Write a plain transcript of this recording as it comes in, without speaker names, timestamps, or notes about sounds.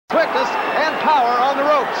quickness and power on the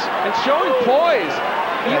ropes. And showing poise.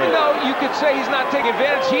 Even though you could say he's not taking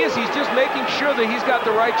advantage, he's just making sure that he's got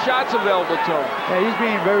the right shots available to him. Yeah, he's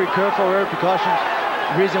being very careful, very precautious.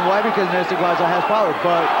 Reason why, because Nestor Garza has power,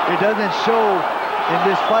 but it doesn't show in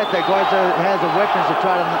this fight that Garza has the weapons to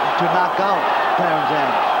try to knock out Clarence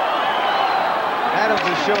Adams. Adams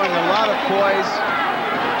is showing a lot of poise,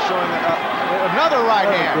 showing another right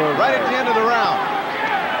hand right at the end of the round.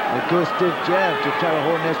 A good stiff jab to try to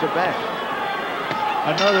hold Nestor back.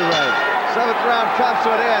 Another right. 7th round comes to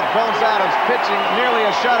an end. Bones Adams pitching nearly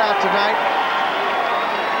a shutout tonight.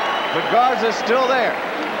 But Garza's still there.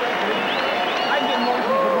 I get motion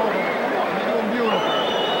for Bones. You're doing beautiful.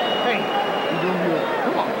 Hey, you're doing beautiful.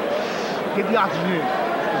 Come on. Get the oxygen in.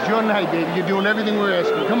 It's your night, baby. You're doing everything we're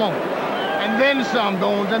asking. Come on. And then some,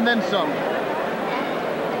 Bones, and then some.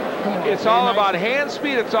 Come on. It's all about hand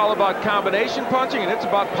speed. It's all about combination punching, and it's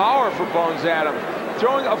about power for Bones Adams.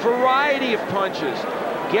 Throwing a variety of punches.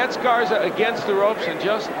 Gets Garza against the ropes and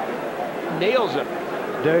just nails him.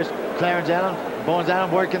 There's Clarence Adams, Bones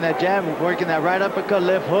Adams working that jab, working that right uppercut,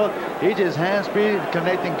 left hook. He just hand speed,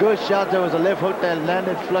 connecting good shots. There was a left hook that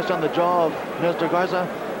landed flush on the jaw of Nestor Garza.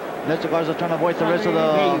 Nestor Garza trying to avoid the rest of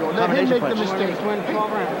the combination punches.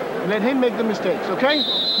 Let him make the mistakes, okay?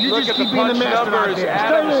 You Look just at keep the being the punch master out numbers. there.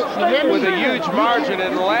 Adams with a huge margin.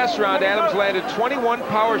 In the last round, Adams landed 21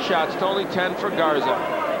 power shots to only 10 for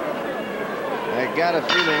Garza. I got a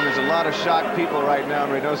feeling there's a lot of shocked people right now in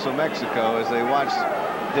Reynosa, Mexico, as they watch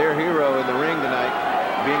their hero in the ring tonight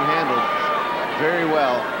being handled very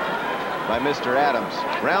well by Mr. Adams.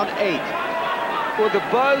 Round 8. Well, the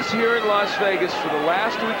buzz here in Las Vegas for the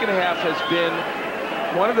last week and a half has been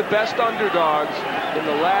one of the best underdogs in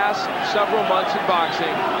the last several months in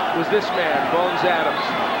boxing was this man, Bones Adams.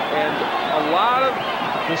 And a lot of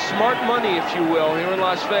the smart money, if you will, here in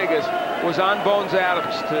Las Vegas was on Bones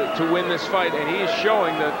Adams to win this fight, and he is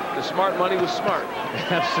showing that the smart money was smart.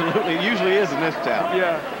 Absolutely, it usually is in this town.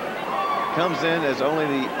 Yeah. Comes in as only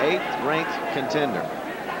the 8th ranked contender.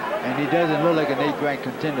 And he doesn't look like an 8th ranked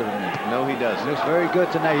contender to me. No, he doesn't. Looks very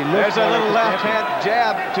good tonight. He looks There's a little left hand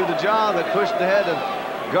jab to the jaw that pushed the head of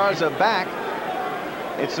Garza back.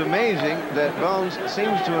 It's amazing that Bones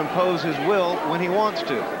seems to impose his will when he wants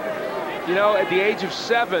to. You know, at the age of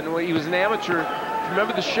 7, when he was an amateur,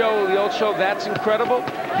 remember the show, the old show, That's Incredible?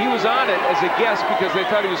 He was on it as a guest because they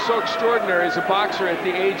thought he was so extraordinary as a boxer at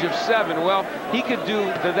the age of 7. Well, he could do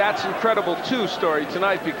the That's Incredible 2 story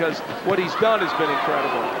tonight because what he's done has been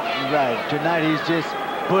incredible. Right. Tonight he's just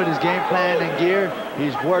put his game plan in gear.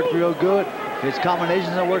 He's worked real good. His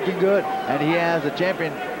combinations are working good. And he has a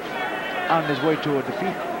champion on his way to a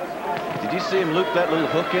defeat. Did you see him loop that little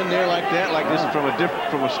hook in there like that? Like this from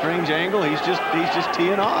a strange angle? He's just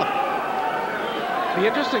teeing off. The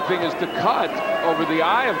interesting thing is the cut over the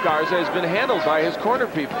eye of Garza has been handled by his corner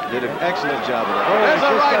people. Did an excellent job of that. There's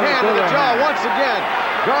a right hand to the jaw once again.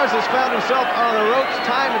 Garza's found himself on the ropes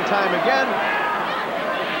time and time again.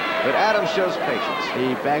 But Adams shows patience.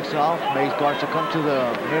 He backs off, makes Garza come to the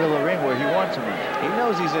middle of the ring where he wants him. He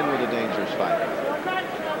knows he's in with a dangerous fighter.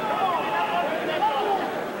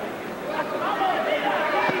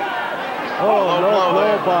 Oh, low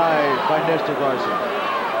blow by Nestor Garza.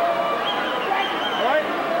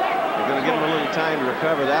 They're going to give him a little time to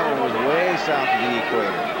recover. That one was way south of the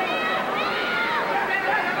equator.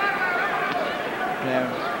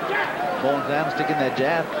 Bones Adams sticking that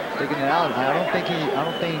jab, sticking it out. I don't think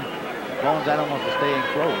Bones Adams wants to stay in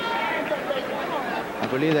close. I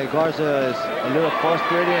believe that Garza is a little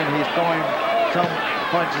frustrated and he's throwing some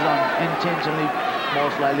punches on intentionally,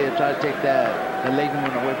 most likely to try to take the leg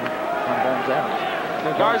movement away from Bones Adams.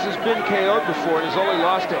 Now, Garza's been KO'd before and has only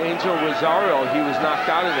lost to Angel Rosario. He was knocked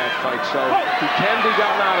out in that fight, so he can be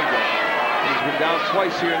gotten out of it. He's been down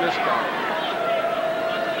twice here in this bout.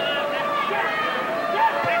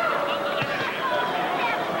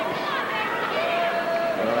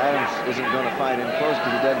 Well, Adams isn't going to fight in close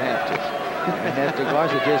because he doesn't have to. And Nestor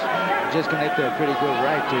Garza just connected a pretty good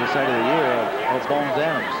right to the side of the ear of Bones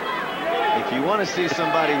Adams. If you want to see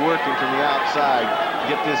somebody working from the outside,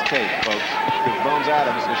 get this tape, folks, because Bones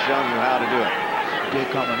Adams has shown you how to do it. Good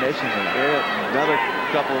combination there. Another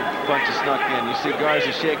couple of punches snuck in. You see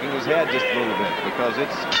Garza shaking his head just a little bit because it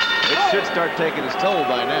should start taking its toll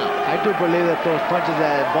by now. I do believe that those punches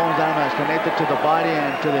that Bones Adams has connected to the body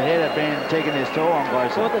and to the head have been taking its toll on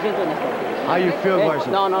Garza. How you feel, Garza?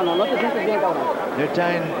 No te sientes bien, cabrón. They're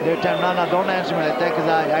telling, no, don't answer me like that because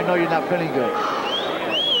I know you're not feeling good.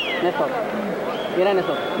 Nestor, mira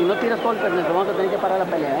Nestor, si no tiras golpes, Nestor, vamos a tener que parar la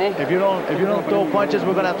pelea, If you don't throw punches,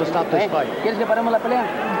 we're gonna have to stop this fight. ¿Quieres que paremos la pelea?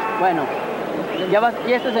 Bueno,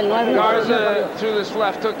 Y este es el 9. Garza threw this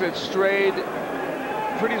left hook that strayed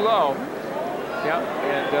pretty low. Yeah,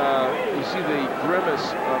 and you see the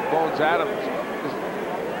grimace of Bones Adams.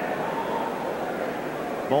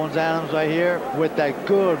 Bones Adams right here with that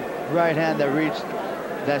good right hand that reached,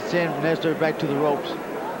 that sent Nestor back to the ropes.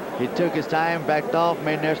 He took his time, backed off,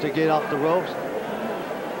 made Nestor get off the ropes.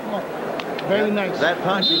 Very nice. That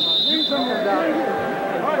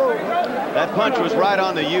punch was right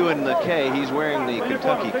on the U and the K. He's wearing the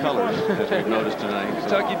Kentucky colors, as we've noticed tonight.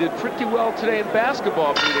 Kentucky did pretty well today in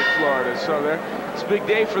basketball, beating Florida. So it's a big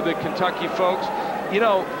day for the Kentucky folks. You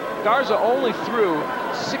know, Garza only threw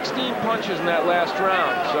 16 punches in that last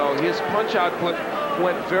round, so his punch output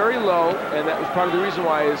went very low, and that was part of the reason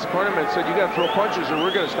why his cornerman said, you got to throw punches or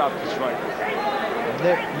we're going to stop this fight.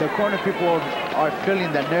 The corner people are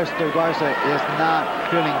feeling that Nestor Garza is not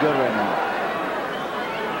feeling good right now.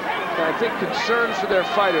 And I think concern for their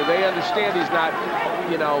fighter. They understand he's not,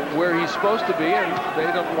 you know, where he's supposed to be, and they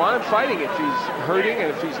don't want him fighting if he's hurting and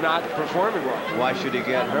if he's not performing well. Why should he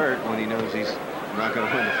get hurt when he knows he's not going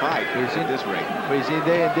to win the fight at this rate? But you see,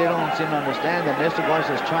 they don't seem to understand that Nestor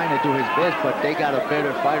Garza is trying to do his best, but they got a better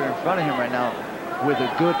fighter in front of him right now with a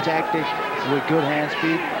good tactic, with good hand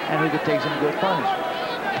speed, and who could take some good punch.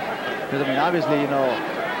 Because, I mean, obviously, you know,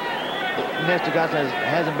 Nestor Garza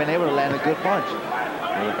hasn't been able to land a good punch.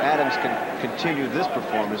 And if Adams can continue this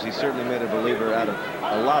performance, he certainly made a believer out of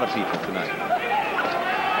a lot of people tonight.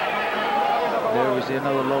 There we see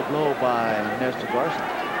another low blow by Nestor Garza.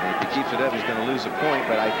 And if he keeps it up, he's going to lose a point,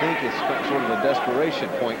 but I think it's sort of a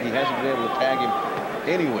desperation point. He hasn't been able to tag him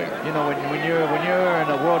anywhere. You know, when you're in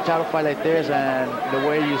a world title fight like this, and the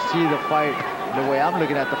way you see the fight, the way I'm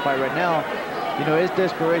looking at the fight right now, you know, it's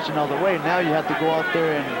desperation all the way. Now you have to go out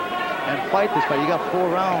there and fight this fight. You got 4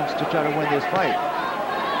 rounds to try to win this fight.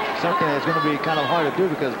 Something that's going to be kind of hard to do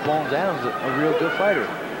because Bones Adams is a real good fighter.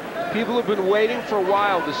 People have been waiting for a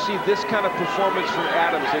while to see this kind of performance from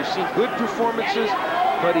Adams. They've seen good performances,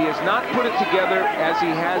 but he has not put it together as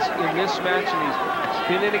he has in this match, and he's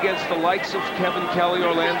been in against the likes of Kevin Kelly,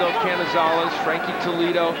 Orlando Canizales, Frankie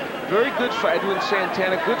Toledo. Very good for Edwin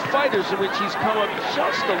Santana. Good fighters in which he's come up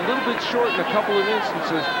just a little bit short in a couple of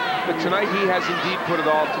instances, but tonight he has indeed put it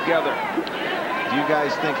all together. Do you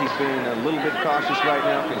guys think he's being a little bit cautious right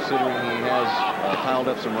now, considering he has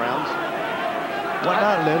piled up some rounds? Well,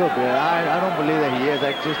 not a little bit. I don't believe that he is.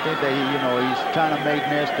 I just think that he's trying to make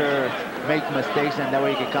Nestor make mistakes, and that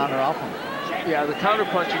way he can counter off him. Yeah, the counter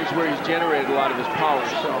punching is where he's generated a lot of his power,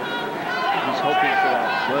 so he's hoping for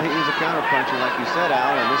that. Well, he's a counter puncher, like you said,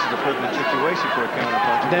 Al, and this is a perfect situation for a counter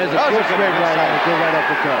puncher. There's a good straight right on, a good right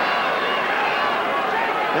uppercut.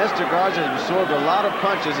 Nestor Garza has absorbed a lot of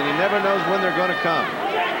punches, and he never knows when they're going to come.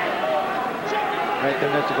 Right there,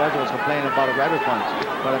 Nestor Garza was complaining about a rabbit punch.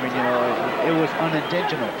 But, I mean, you know, it was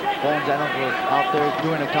unintentional. Bones Adams was out there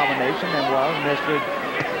doing a combination, and, well, Nestor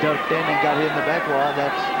ducked in and got hit in the back wall.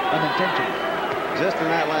 That's unintentional. Just in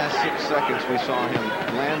that last 6 seconds, we saw him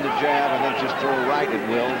land the jab and then just throw right at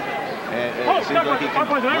will. And it seems like he can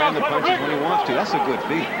land the punches when he wants to. That's a good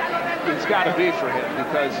feat. It's got to be for him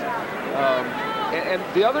because... And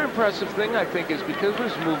the other impressive thing, I think, is because of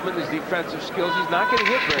his movement, his defensive skills, he's not getting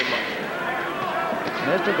hit very much.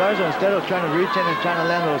 Nestor Garza, instead of trying to reach in and trying to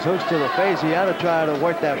land those hooks to the face, he had to try to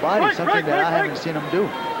work that body, something that I haven't seen him do.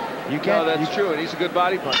 You can't. No, that's true, and he's a good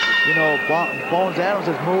body puncher. You know, Bones Adams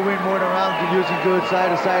is moving around, using good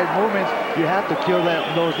side-to-side movements. You have to kill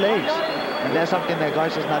those legs, and that's something that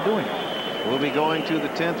Garza's not doing. We'll be going to the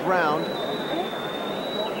 10th round.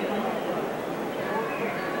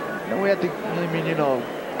 And we have to, I mean, you know,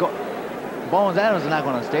 Bones Adams is not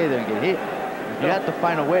going to stay there and get hit. You have to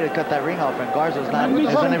find a way to cut that ring off, and Garza's not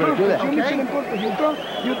unable to do that.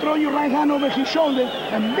 Okay. You throw your right hand over his shoulder,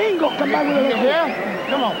 and bingo, come back with a left hand.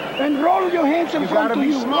 Come on. And roll your hands in front of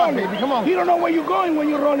you. Smart, baby. Come on. He don't know where you're going when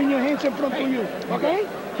you're rolling your hands in front of you. Okay?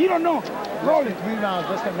 He don't know. Roll it.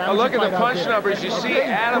 Now look at the punch numbers. You see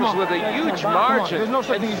Adams with a huge margin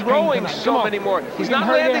and throwing so many more. He's not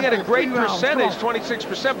landing at a great percentage,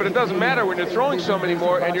 26%, but it doesn't matter when you're throwing so many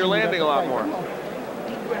more and you're landing a lot more.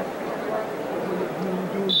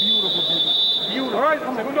 All right,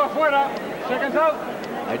 segundo afuera. Seconds out.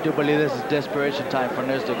 I do believe this is desperation time for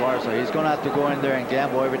Nestor Garza. He's going to have to go in there and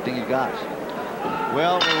gamble everything he got.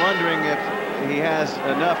 Well, we're wondering if he has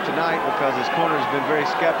enough tonight because his corner has been very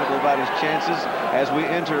skeptical about his chances. As we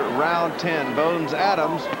enter round 10, Bones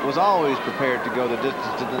Adams was always prepared to go the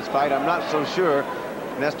distance in this fight. I'm not so sure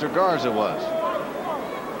Nestor Garza was.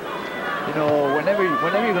 You know, whenever you're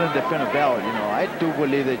going to defend a belt, you know, I do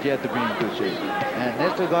believe that you have to be in good shape. And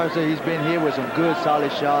Nestor Garza, he's been here with some good,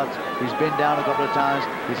 solid shots. He's been down a couple of times.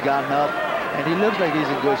 He's gotten up. And he looks like he's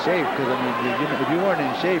in good shape, because, I mean, if you weren't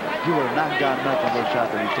in shape, you would have not gotten up on those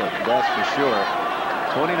shots that he took. That's for sure.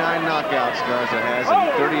 29 knockouts Garza has in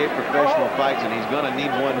 38 professional fights, and he's going to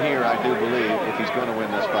need one here, I do believe, if he's going to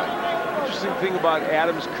win this fight. Interesting thing about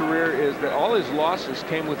Adams' career is that all his losses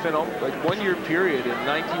came within like 1 year period. In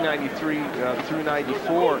 1993 through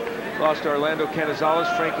 94, lost to Orlando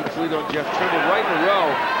Canizales, Frankie Toledo, and Jeff Trimble right in a row.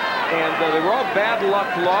 And they were all bad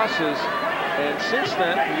luck losses. And since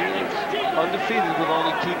then, he's undefeated with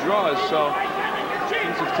only 2 draws. So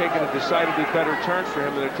things have taken a decidedly better turn for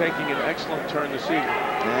him, and they're taking an excellent turn this evening.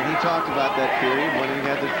 And he talked about that period when he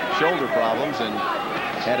had the shoulder problems and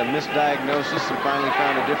had a misdiagnosis and finally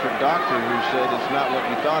found a different doctor who said it's not what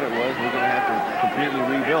you thought it was. We're going to have to completely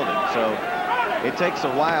rebuild it. So it takes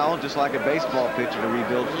a while, just like a baseball pitcher, to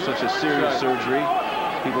rebuild such a serious surgery.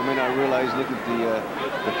 People may not realize, look at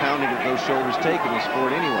the pounding that those shoulders take in the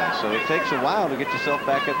sport anyway. So it takes a while to get yourself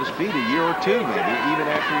back up to speed, a year or 2 maybe, even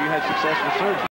after you had successful surgery.